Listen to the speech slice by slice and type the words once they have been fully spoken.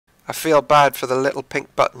I feel bad for the little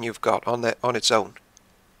pink button you've got on its own.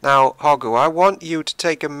 Now, Hogu, I want you to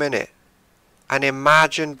take a minute and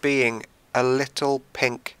imagine being a little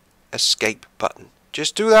pink escape button.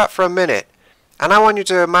 Just do that for a minute. And I want you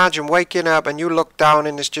to imagine waking up and you look down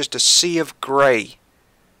and it's just a sea of grey.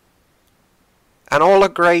 And all the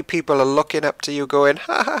grey people are looking up to you going,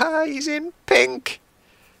 ha ha ha, he's in pink.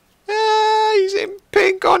 Ah, he's in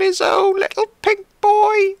pink on his own, little pink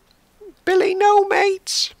boy. Billy no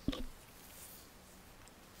mates.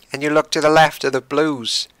 And you look to the left of the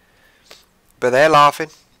blues, but they're laughing.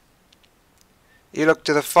 You look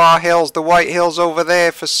to the far hills, the white hills over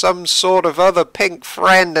there, for some sort of other pink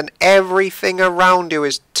friend, and everything around you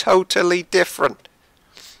is totally different.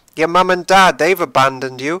 Your mum and dad, they've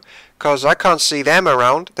abandoned you, 'cause I can't see them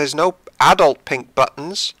around. There's no adult pink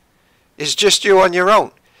buttons. It's just you on your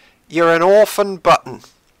own. You're an orphan button.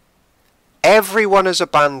 Everyone has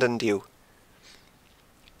abandoned you.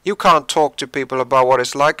 You can't talk to people about what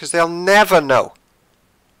it's like, 'cause they'll never know.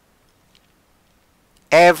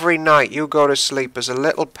 Every night you go to sleep as a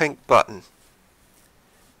little pink button,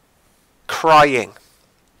 crying,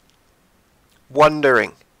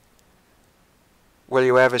 wondering, will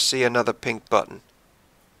you ever see another pink button?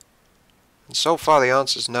 And so far the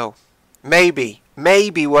answer's no. Maybe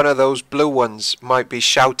one of those blue ones might be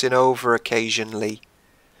shouting over occasionally.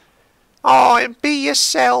 Oh, and be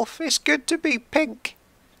yourself, it's good to be pink.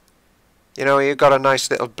 You know, you got a nice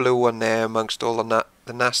little blue one there amongst all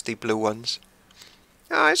the nasty blue ones.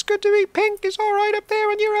 Oh, it's good to be pink. It's all right up there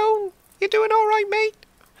on your own. You're doing all right, mate.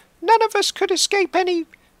 None of us could escape any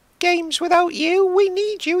games without you. We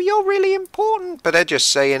need you. You're really important. But they're just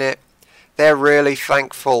saying it. They're really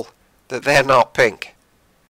thankful that they're not pink.